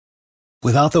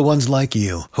Without the ones like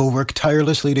you, who work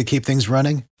tirelessly to keep things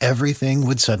running, everything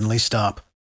would suddenly stop.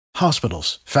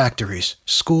 Hospitals, factories,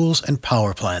 schools, and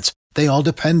power plants, they all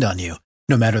depend on you.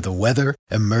 No matter the weather,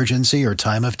 emergency, or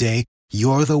time of day,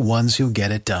 you're the ones who get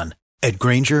it done. At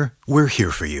Grainger, we're here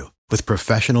for you with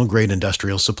professional-grade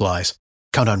industrial supplies.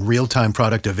 Count on real-time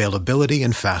product availability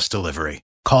and fast delivery.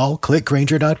 Call, click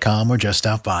Grainger.com, or just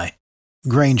stop by.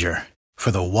 Grainger, for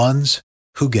the ones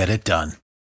who get it done.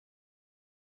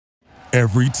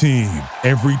 Every team,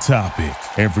 every topic,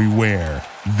 everywhere.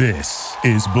 This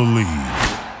is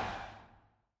Believe.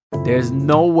 There's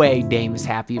no way Dame is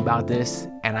happy about this,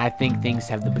 and I think things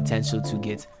have the potential to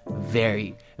get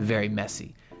very, very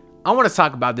messy. I want to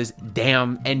talk about this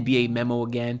damn NBA memo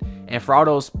again, and for all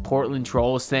those Portland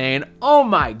trolls saying, oh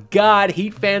my God,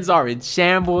 Heat fans are in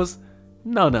shambles.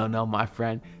 No, my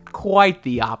friend. Quite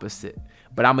the opposite.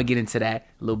 But I'm going to get into that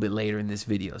a little bit later in this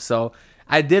video. So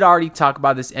I did already talk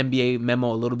about this NBA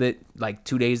memo a little bit like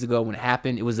 2 days ago when it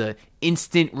happened. It was an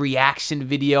instant reaction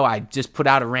video. I just put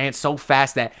out a rant so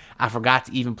fast that I forgot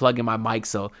to even plug in my mic,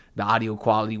 so the audio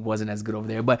quality wasn't as good over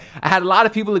there. But I had a lot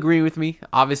of people agreeing with me.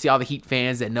 Obviously, all the Heat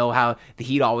fans that know how the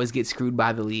Heat always get screwed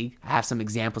by the league. I have some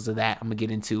examples of that I'm going to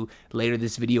get into later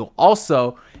this video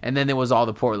also. And then there was all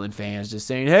the Portland fans just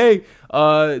saying, hey,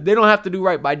 they don't have to do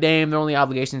right by Dame. Their only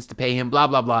obligation is to pay him, blah,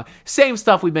 blah, blah. Same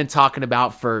stuff we've been talking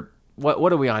about for...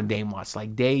 What are we on Dame Watch?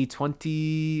 Like day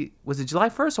 20, was it July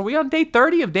 1st? Are we on day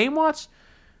 30 of Dame Watch?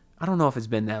 I don't know if it's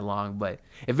been that long, but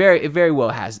it very well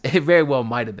has. It very well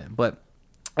might have been. But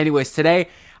anyways, today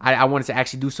I wanted to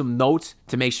actually do some notes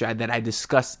to make sure that I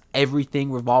discuss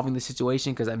everything revolving the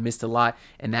situation because I missed a lot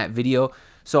in that video.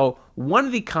 So one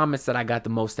of the comments that I got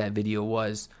the most that video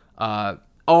was,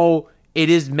 it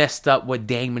is messed up what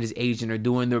Dame and his agent are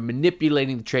doing. They're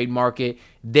manipulating the trade market.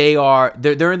 They're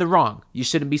in the wrong. You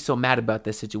shouldn't be so mad about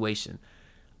this situation.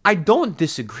 I don't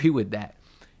disagree with that.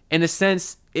 In a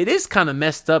sense, it is kind of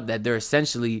messed up that they're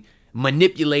essentially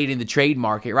manipulating the trade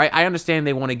market, right? I understand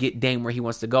they want to get Dame where he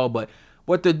wants to go, but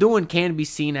what they're doing can be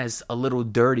seen as a little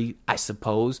dirty, I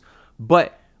suppose.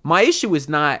 But my issue is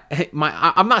not,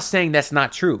 I'm not saying that's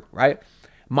not true, right?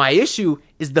 My issue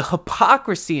is the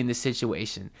hypocrisy in this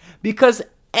situation because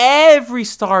every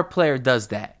star player does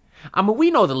that. I mean,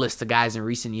 we know the list of guys in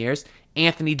recent years.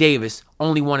 Anthony Davis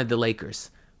only wanted the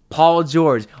Lakers. Paul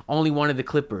George only wanted the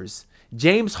Clippers.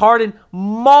 James Harden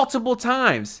multiple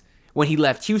times. When he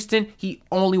left Houston, he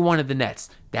only wanted the Nets.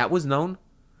 That was known.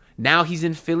 Now he's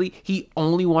in Philly. He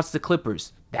only wants the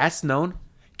Clippers. That's known.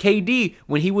 KD,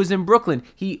 when he was in Brooklyn,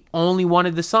 he only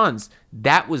wanted the Suns.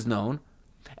 That was known.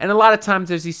 And a lot of times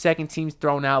there's these second teams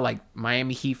thrown out, like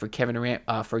Miami Heat for Kevin Durant,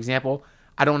 for example.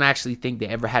 I don't actually think they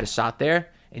ever had a shot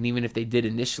there. And even if they did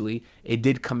initially, it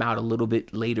did come out a little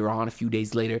bit later on, a few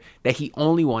days later, that he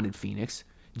only wanted Phoenix.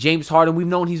 James Harden, we've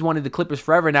known he's wanted the Clippers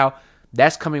forever now.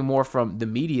 That's coming more from the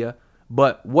media.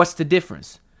 But what's the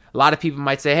difference? A lot of people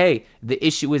might say, hey, the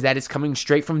issue is that it's coming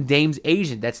straight from Dame's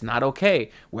agent. That's not okay.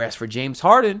 Whereas for James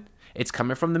Harden, it's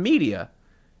coming from the media.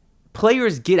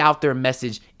 Players get out their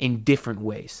message in different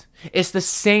ways. It's the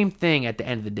same thing at the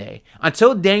end of the day.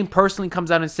 Until Dame personally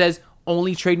comes out and says,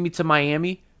 only trade me to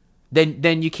Miami,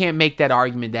 then you can't make that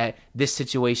argument that this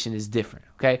situation is different,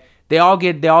 okay? They all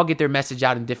get their message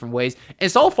out in different ways. And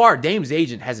so far, Dame's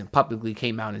agent hasn't publicly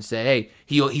came out and said, hey,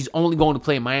 he's only going to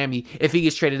play in Miami. If he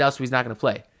gets traded elsewhere, he's not going to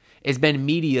play. It's been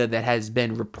media that has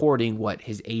been reporting what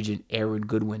his agent, Aaron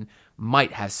Goodwin,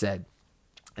 might have said.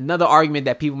 Another argument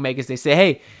that people make is they say,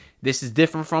 hey, this is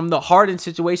different from the Harden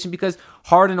situation because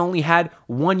Harden only had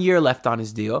 1 year left on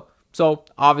his deal. So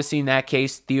obviously in that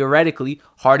case, theoretically,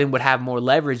 Harden would have more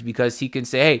leverage because he can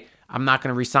say, hey, I'm not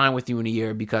going to re-sign with you in a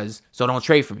year so don't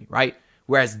trade for me, right?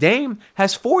 Whereas Dame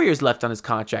has 4 years left on his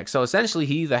contract. So essentially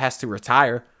he either has to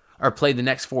retire or play the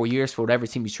next 4 years for whatever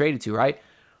team he's traded to, right?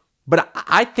 But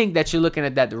I think that you're looking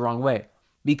at that the wrong way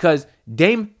because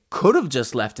Dame could have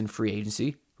just left in free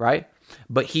agency, right?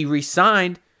 But he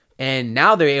re-signed. And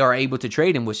now they are able to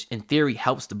trade him, which in theory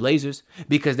helps the Blazers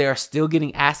because they are still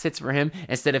getting assets for him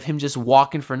instead of him just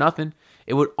walking for nothing.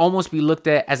 It would almost be looked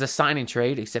at as a signing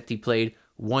trade, except he played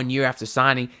 1 year after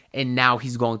signing, and now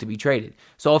he's going to be traded.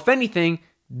 So if anything,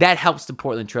 that helps the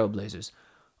Portland Trail Blazers.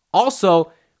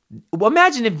 Also,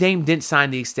 imagine if Dame didn't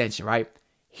sign the extension, right?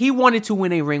 He wanted to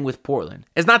win a ring with Portland.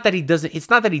 It's not that he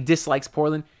dislikes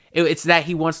Portland. It's that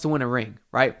he wants to win a ring,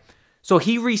 right? So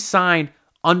he re-signed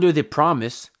under the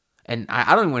promise. And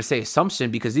I don't even want to say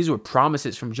assumption because these were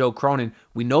promises from Joe Cronin.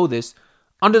 We know this.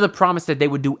 Under the promise that they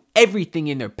would do everything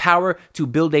in their power to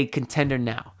build a contender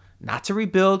now. Not to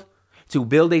rebuild, to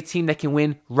build a team that can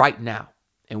win right now.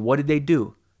 And what did they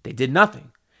do? They did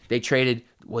nothing. They traded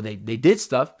Well, they did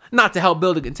stuff, not to help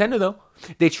build a contender, though.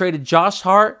 They traded Josh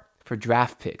Hart for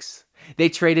draft picks. They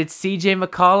traded CJ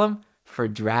McCollum for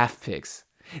draft picks.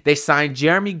 They signed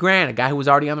Jeremy Grant, a guy who was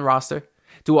already on the roster,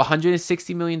 to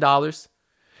 $160 million.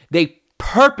 They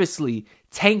purposely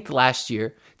tanked last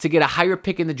year to get a higher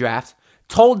pick in the draft,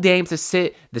 told Dame to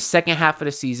sit the second half of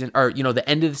the season, or, the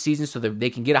end of the season, so that they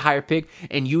can get a higher pick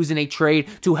and use in a trade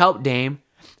to help Dame.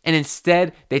 And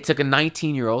instead, they took a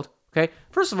 19-year-old. Okay,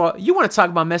 first of all, you want to talk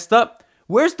about messed up?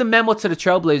 Where's the memo to the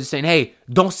Trailblazers saying, hey,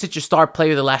 don't sit your star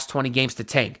player the last 20 games to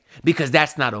tank, because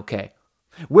that's not okay?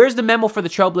 Where's the memo for the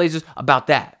Trailblazers about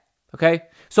that? Okay,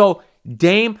 so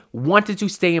Dame wanted to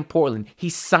stay in Portland. He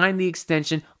signed the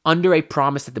extension under a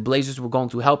promise that the Blazers were going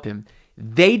to help him.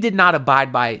 They did not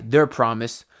abide by their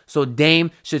promise, so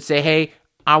Dame should say, hey,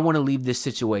 I want to leave this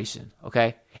situation,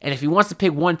 okay? And if he wants to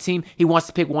pick one team, he wants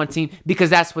to pick one team, because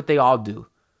that's what they all do.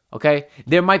 Okay,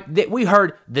 we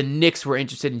heard the Knicks were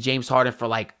interested in James Harden for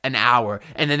like an hour,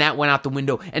 and then that went out the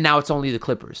window, and now it's only the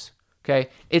Clippers. Okay,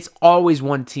 it's always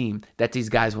one team that these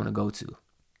guys want to go to.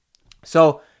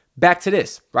 So back to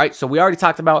this, right? So we already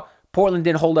talked about Portland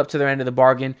didn't hold up to their end of the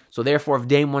bargain, so therefore if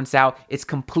Dame wants out, it's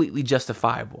completely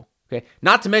justifiable. Okay,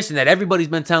 not to mention that everybody's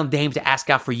been telling Dame to ask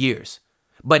out for years,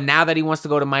 but now that he wants to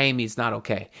go to Miami, it's not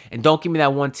okay. And don't give me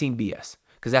that one team BS,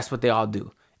 because that's what they all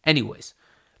do. Anyways.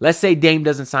 Let's say Dame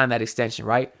doesn't sign that extension,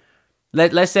 right?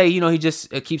 Let's say, he just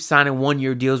keeps signing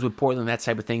one-year deals with Portland, that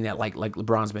type of thing that like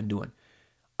LeBron's been doing.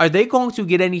 Are they going to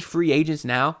get any free agents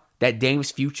now that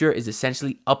Dame's future is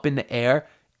essentially up in the air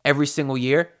every single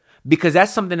year? Because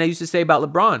that's something they used to say about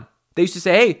LeBron. They used to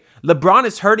say, hey, LeBron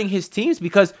is hurting his teams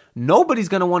because nobody's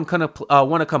going to want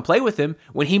to come play with him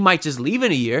when he might just leave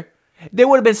in a year. They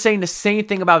would have been saying the same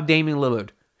thing about Damian Lillard.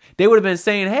 They would have been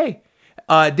saying, hey,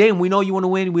 Dame, we know you want to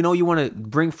win. We know you want to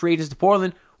bring free agents to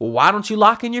Portland. Well, why don't you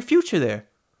lock in your future there?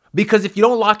 Because if you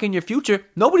don't lock in your future,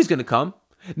 nobody's going to come.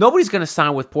 Nobody's going to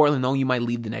sign with Portland knowing you might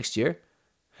leave the next year.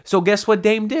 So guess what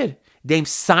Dame did? Dame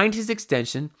signed his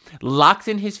extension, locked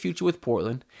in his future with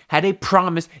Portland, had a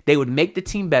promise they would make the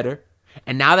team better,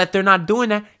 and now that they're not doing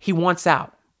that, he wants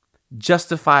out.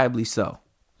 Justifiably so.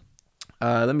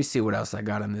 Let me see what else I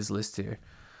got on this list here.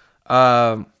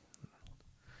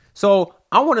 So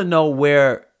I want to know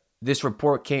where this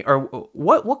report came, or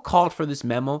what called for this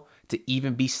memo to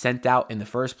even be sent out in the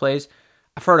first place.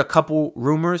 I've heard a couple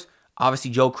rumors.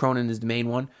 Obviously, Joe Cronin is the main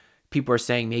one. People are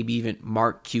saying maybe even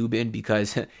Mark Cuban,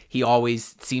 because he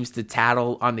always seems to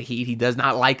tattle on the Heat. He does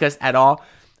not like us at all,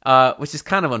 which is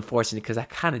kind of unfortunate because I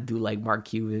kind of do like Mark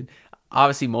Cuban.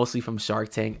 Obviously, mostly from Shark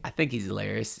Tank. I think he's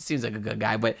hilarious. Seems like a good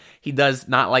guy, but he does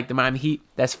not like the Miami Heat.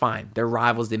 That's fine. They're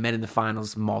rivals. They met in the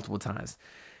finals multiple times.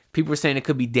 People are saying it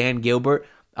could be Dan Gilbert.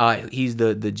 He's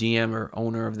the GM or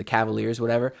owner of the Cavaliers,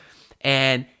 whatever.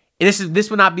 And this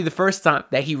would not be the first time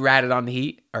that he ratted on the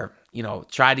Heat or,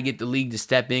 tried to get the league to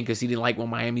step in because he didn't like what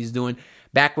Miami's doing.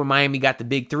 Back when Miami got the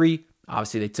big three,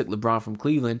 obviously they took LeBron from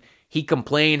Cleveland. He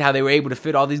complained how they were able to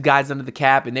fit all these guys under the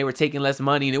cap and they were taking less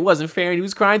money and it wasn't fair. And he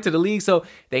was crying to the league. So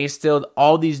they instilled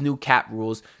all these new cap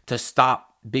rules to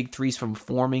stop big threes from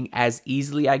forming as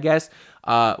easily, I guess,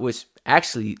 which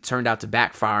actually turned out to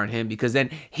backfire on him because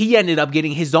then he ended up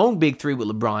getting his own big three with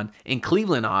LeBron in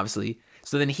Cleveland, obviously.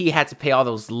 So then he had to pay all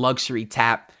those luxury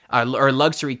cap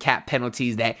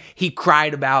penalties that he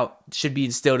cried about should be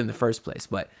instilled in the first place.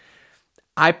 But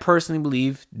I personally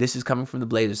believe this is coming from the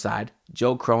Blazers side,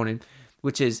 Joe Cronin,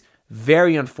 which is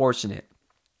very unfortunate,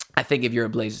 I think, if you're a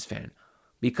Blazers fan.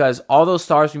 Because all those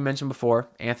stars we mentioned before,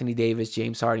 Anthony Davis,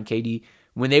 James Harden, KD,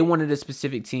 when they wanted a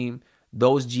specific team,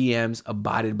 those GMs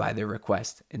abided by their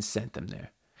request and sent them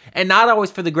there. And not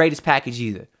always for the greatest package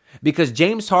either. Because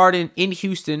James Harden in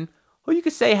Houston, who you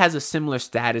could say has a similar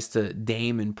status to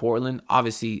Dame in Portland.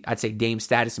 Obviously, I'd say Dame's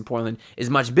status in Portland is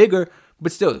much bigger,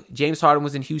 but still, James Harden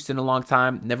was in Houston a long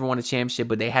time, never won a championship,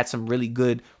 but they had some really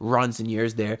good runs and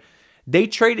years there. They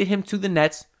traded him to the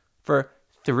Nets for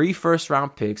 3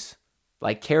 first-round picks,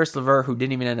 like Karis LeVert, who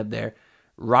didn't even end up there,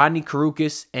 Rodney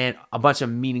Karukas, and a bunch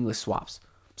of meaningless swaps.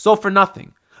 So for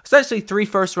nothing. Essentially 3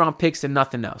 first-round picks and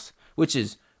nothing else, which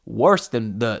is worse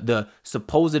than the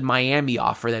supposed Miami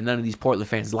offer that none of these Portland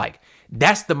fans like.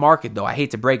 That's the market, though. I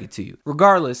hate to break it to you.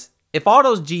 Regardless, if all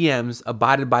those GMs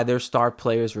abided by their star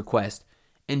players' request,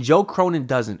 and Joe Cronin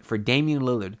doesn't for Damian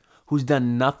Lillard, who's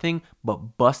done nothing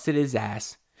but busted his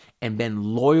ass and been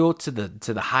loyal to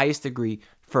the highest degree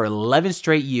for 11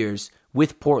 straight years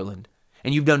with Portland,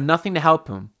 and you've done nothing to help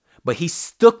him, but he's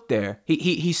stuck there.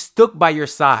 He's stuck by your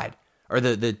side, or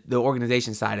the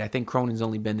organization side. I think Cronin's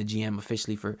only been the GM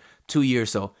officially for 2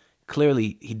 years, so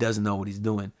clearly he doesn't know what he's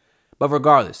doing. But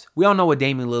regardless, we all know what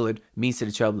Damian Lillard means to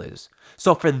the Trailblazers.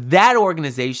 So for that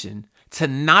organization to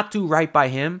not do right by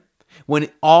him, when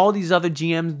all these other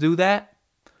GMs do that,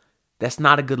 that's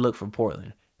not a good look for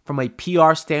Portland. From a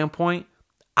PR standpoint,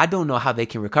 I don't know how they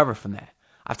can recover from that.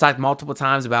 I've talked multiple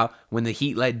times about when the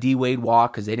Heat let D Wade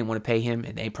walk because they didn't want to pay him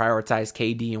and they prioritized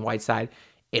KD and Whiteside.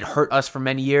 It hurt us for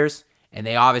many years, and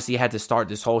they obviously had to start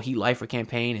this whole Heat Lifer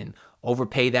campaign and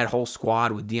overpay that whole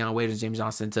squad with Deion Waiters and James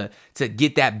Johnson to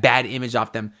get that bad image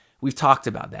off them. We've talked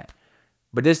about that.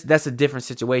 But that's a different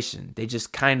situation. They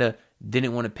just kind of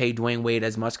didn't want to pay Dwayne Wade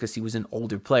as much because he was an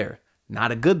older player.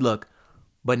 Not a good look,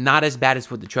 but not as bad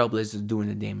as what the Trailblazers are doing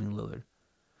to Damian Lillard.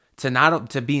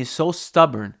 To being so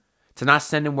stubborn, to not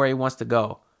send him where he wants to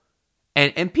go.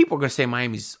 And people are going to say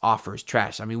Miami's offer is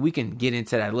trash. I mean, we can get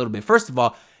into that a little bit. First of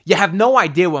all, you have no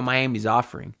idea what Miami's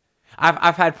offering.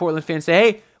 I've had Portland fans say,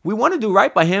 hey, we want to do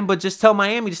right by him, but just tell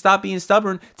Miami to stop being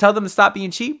stubborn. Tell them to stop being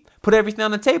cheap. Put everything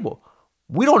on the table.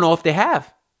 We don't know if they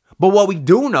have. But what we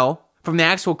do know from the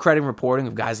actual credit reporting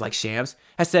of guys like Shams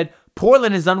has said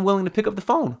Portland is unwilling to pick up the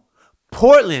phone.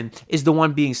 Portland is the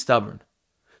one being stubborn.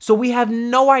 So we have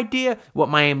no idea what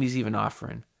Miami's even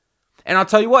offering. And I'll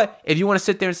tell you what, if you want to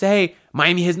sit there and say, hey,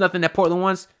 Miami has nothing that Portland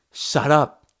wants, shut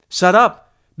up. Shut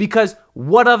up. Because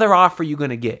what other offer are you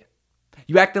going to get?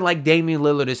 You acting like Damian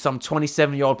Lillard is some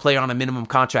 27-year-old player on a minimum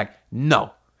contract.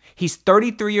 No. He's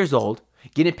 33 years old,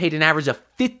 getting paid an average of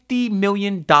 $50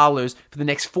 million for the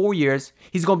next 4 years.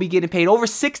 He's going to be getting paid over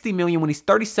 $60 million when he's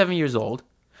 37 years old.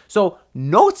 So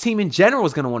no team in general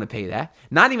is going to want to pay that.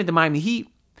 Not even the Miami Heat,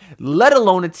 let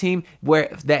alone a team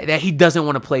where that he doesn't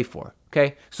want to play for.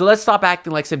 Okay? So let's stop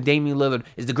acting like some Damian Lillard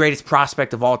is the greatest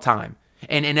prospect of all time.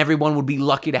 And everyone would be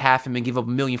lucky to have him and give up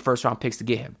 1 million first-round picks to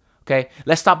get him. Okay?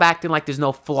 Let's stop acting like there's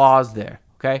no flaws there.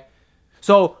 Okay?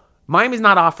 So Miami's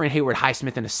not offering Hayward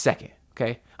Highsmith in a second.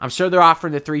 Okay? I'm sure they're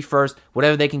offering the 3 first,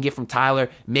 whatever they can get from Tyler,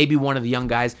 maybe one of the young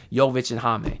guys, Jovic and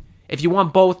Jaime. If you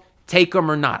want both, take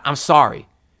them or not. I'm sorry.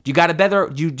 Do you got a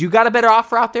better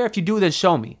offer out there? If you do, then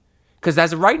show me. Because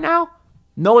as of right now,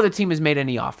 no other team has made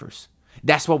any offers.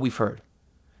 That's what we've heard.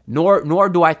 Nor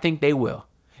do I think they will.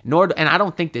 And I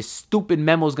don't think this stupid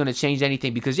memo is going to change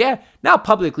anything because, now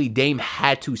publicly Dame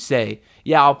had to say,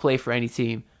 I'll play for any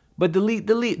team. But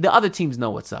the other teams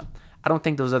know what's up. I don't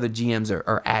think those other GMs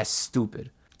are as stupid.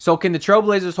 So can the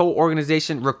Trailblazers' whole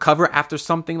organization recover after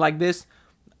something like this?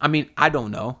 I mean, I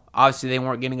don't know. Obviously, they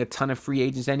weren't getting a ton of free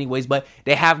agents anyways, but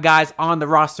they have guys on the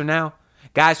roster now.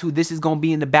 Guys who this is going to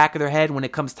be in the back of their head when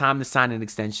it comes time to sign an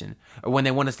extension or when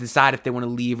they want to decide if they want to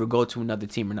leave or go to another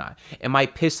team or not. It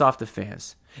might piss off the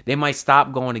fans. They might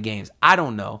stop going to games. I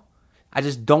don't know. I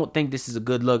just don't think this is a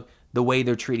good look the way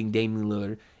they're treating Damian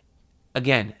Lillard.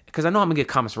 Again, because I know I'm going to get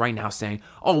comments right now saying,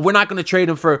 we're not going to trade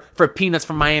him for peanuts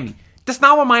from Miami. That's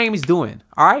not what Miami's doing,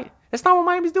 all right? That's not what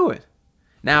Miami's doing.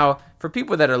 Now, for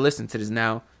people that are listening to this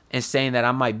now and saying that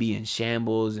I might be in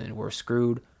shambles and we're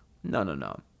screwed,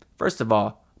 no. First of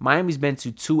all, Miami's been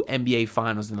to 2 NBA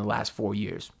finals in the last 4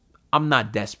 years. I'm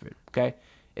not desperate, okay?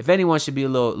 If anyone should be a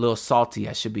little salty,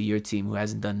 I should be your team who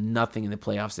hasn't done nothing in the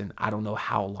playoffs in I don't know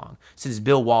how long. Since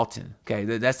Bill Walton, okay?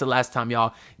 That's the last time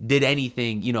y'all did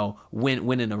anything,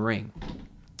 winning a ring.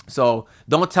 So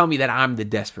don't tell me that I'm the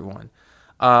desperate one.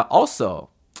 Also,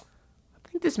 I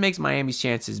think this makes Miami's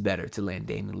chances better to land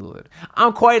Damian Lillard.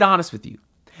 I'm quite honest with you.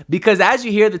 Because as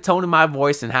you hear the tone in my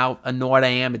voice and how annoyed I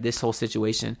am at this whole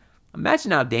situation,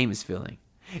 imagine how Dame is feeling.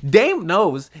 Dame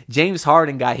knows James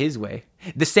Harden got his way.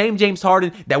 The same James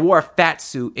Harden that wore a fat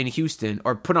suit in Houston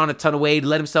or put on a ton of weight,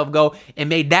 let himself go, and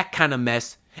made that kind of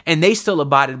mess. And they still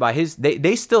abided by his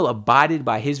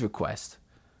request.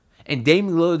 And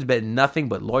Damian Lillard's been nothing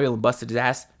but loyal and busted his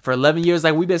ass for 11 years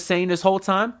like we've been saying this whole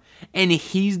time. And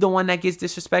he's the one that gets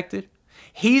disrespected.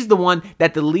 He's the one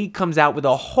that the league comes out with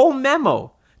a whole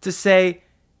memo to say,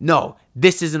 no,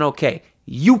 this isn't okay.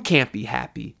 You can't be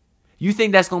happy. You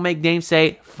think that's going to make Dame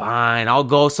say, fine, I'll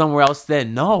go somewhere else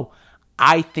then? No,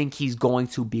 I think he's going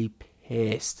to be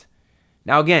pissed.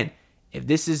 Now, again, if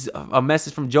this is a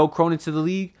message from Joe Cronin to the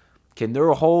league, can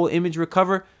their whole image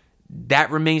recover? That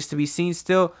remains to be seen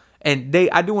still. And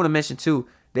I do want to mention, too,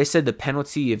 they said the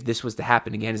penalty if this was to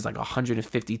happen again is like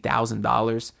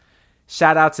 $150,000.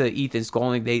 Shout out to Ethan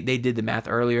Skolnick. They did the math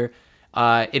earlier.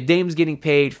 If Dame's getting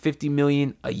paid $50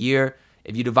 million a year,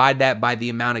 if you divide that by the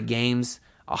amount of games,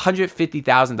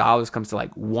 $150,000 comes to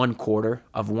like 1/4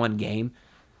 of one game.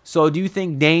 So do you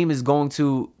think Dame is going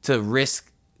to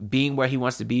risk being where he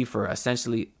wants to be for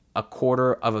essentially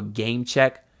 1/4 of a game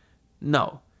check?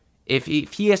 No. If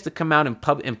he has to come out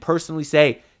and personally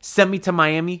say, send me to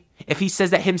Miami, if he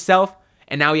says that himself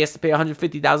and now he has to pay a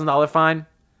 $150,000 fine,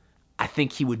 I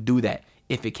think he would do that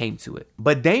if it came to it.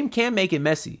 But Dame can make it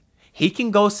messy. He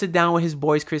can go sit down with his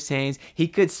boys, Chris Haynes. He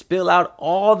could spill out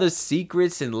all the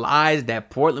secrets and lies that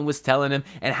Portland was telling him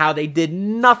and how they did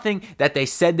nothing that they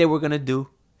said they were going to do.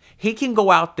 He can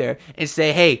go out there and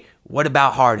say, hey, what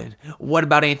about Harden? What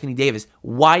about Anthony Davis?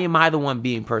 Why am I the one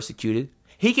being persecuted?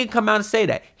 He can come out and say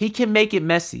that. He can make it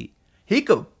messy. He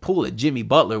could pull a Jimmy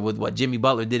Butler with what Jimmy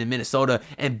Butler did in Minnesota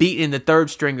and beat in the third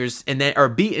stringers or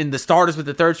beat in the starters with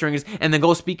the third stringers and then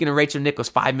go speaking to Rachel Nichols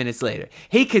 5 minutes later.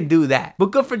 He can do that.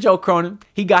 But good for Joe Cronin.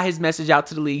 He got his message out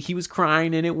to the league. He was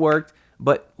crying and it worked.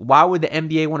 But why would the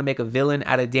NBA want to make a villain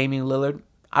out of Damian Lillard?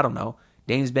 I don't know.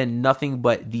 Dame's been nothing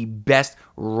but the best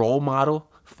role model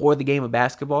for the game of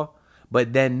basketball.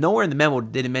 But then nowhere in the memo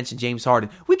did it mention James Harden.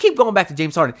 We keep going back to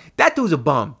James Harden. That dude's a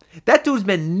bum. That dude's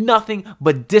been nothing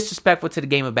but disrespectful to the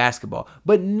game of basketball.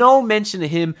 But no mention of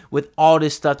him with all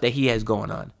this stuff that he has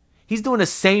going on. He's doing the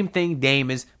same thing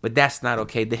Dame is, but that's not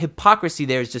okay. The hypocrisy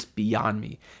there is just beyond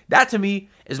me. That to me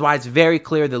is why it's very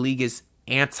clear the league is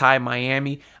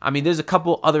anti-Miami. I mean, there's a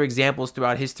couple other examples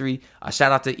throughout history.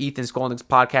 Shout out to Ethan Skolnick's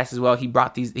podcast as well. He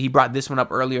brought this one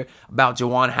up earlier about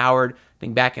Juwan Howard, I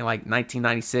think back in like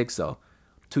 1996, so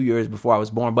 2 years before I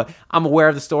was born. But I'm aware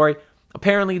of the story.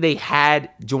 Apparently, they had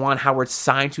Juwan Howard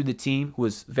signed to the team, who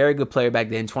was a very good player back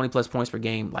then, 20-plus points per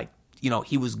game. Like,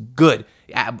 he was good.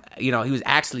 He was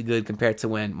actually good compared to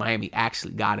when Miami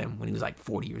actually got him when he was like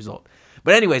 40 years old.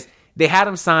 But anyways, they had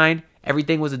him signed.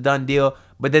 Everything was a done deal.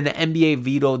 But then the NBA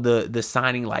vetoed the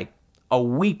signing like a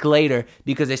week later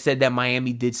because they said that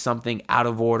Miami did something out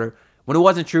of order when it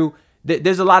wasn't true.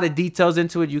 There's a lot of details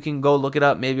into it. You can go look it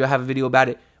up. Maybe I'll have a video about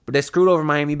it. But they screwed over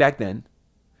Miami back then.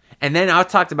 And then I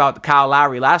talked about Kyle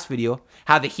Lowry last video,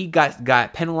 how the Heat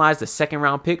got penalized a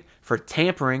second-round pick for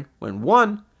tampering when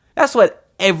one, that's what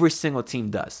every single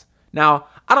team does. Now,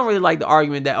 I don't really like the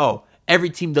argument that, every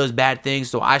team does bad things,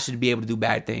 so I should be able to do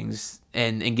bad things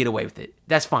and get away with it.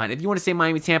 That's fine. If you want to say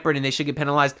Miami tampered and they should get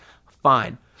penalized,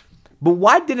 fine. But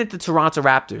why didn't the Toronto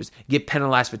Raptors get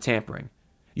penalized for tampering?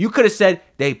 You could have said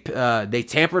they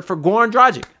tampered for Goran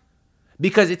Dragic.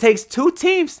 Because it takes two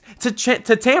teams to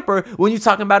tamper when you're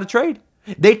talking about a trade.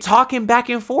 They talking back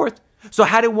and forth. So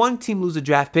how did one team lose a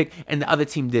draft pick and the other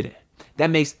team didn't?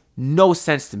 That makes no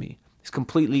sense to me. It's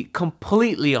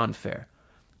completely unfair.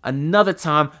 Another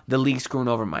time, the league screwing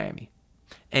over Miami.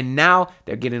 And now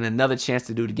they're getting another chance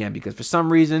to do it again because for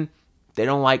some reason, they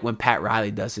don't like when Pat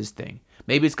Riley does his thing.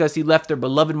 Maybe it's because he left their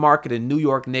beloved market in New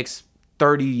York Knicks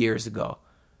 30 years ago.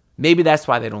 Maybe that's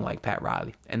why they don't like Pat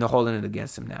Riley and they're holding it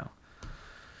against him now.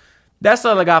 That's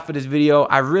all I got for this video.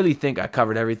 I really think I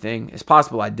covered everything. It's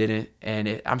possible I didn't,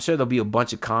 and I'm sure there'll be a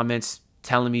bunch of comments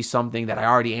telling me something that I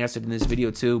already answered in this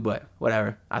video too, but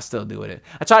whatever. I still do it.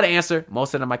 I try to answer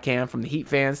most of them I can from the Heat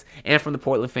fans and from the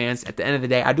Portland fans. At the end of the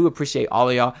day, I do appreciate all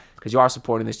of y'all because you are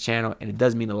supporting this channel, and it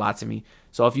does mean a lot to me.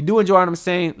 So if you do enjoy what I'm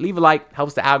saying, leave a like.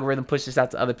 Helps the algorithm push this out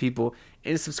to other people.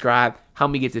 And subscribe. Help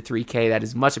me get to 3K. That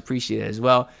is much appreciated as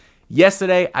well.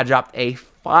 Yesterday, I dropped a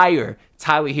fire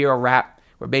Tyler Hero rap,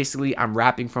 where basically I'm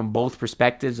rapping from both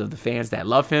perspectives of the fans that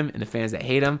love him and the fans that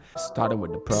hate him. Starting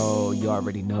with the pro, you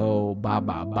already know. Bye,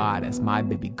 bye, bye, that's my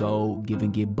baby go. Give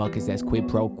and get buckets, that's quid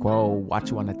pro quo. Watch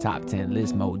you on the top 10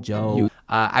 list, Mojo.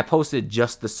 I posted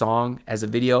just the song as a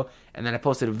video, and then I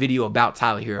posted a video about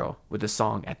Tyler Hero with the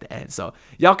song at the end. So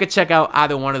y'all can check out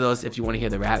either one of those if you want to hear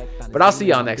the rap. But I'll see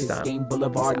y'all next time. Game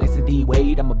Boulevard next to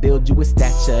D-Wade, I'ma build you a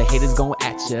stature. Haters gon'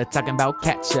 at ya, talking about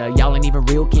catcher. Y'all ain't even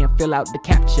real, can't fill out the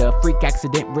capture. Freak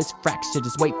accident, wrist fracture.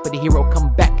 Just wait for the hero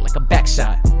come back like a back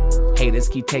shot. Haters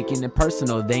keep taking it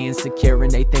personal. They insecure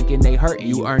and they thinking they hurt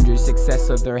you. Earned your success,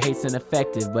 so their hate's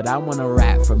ineffective. But I wanna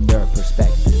rap from their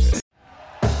perspective.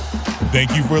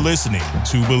 Thank you for listening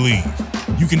to Believe.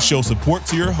 You can show support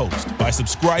to your host by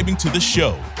subscribing to the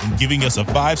show and giving us a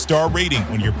 5-star rating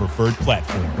on your preferred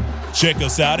platform. Check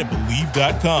us out at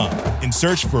Believe.com and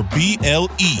search for BLEAV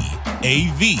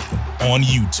on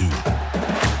YouTube.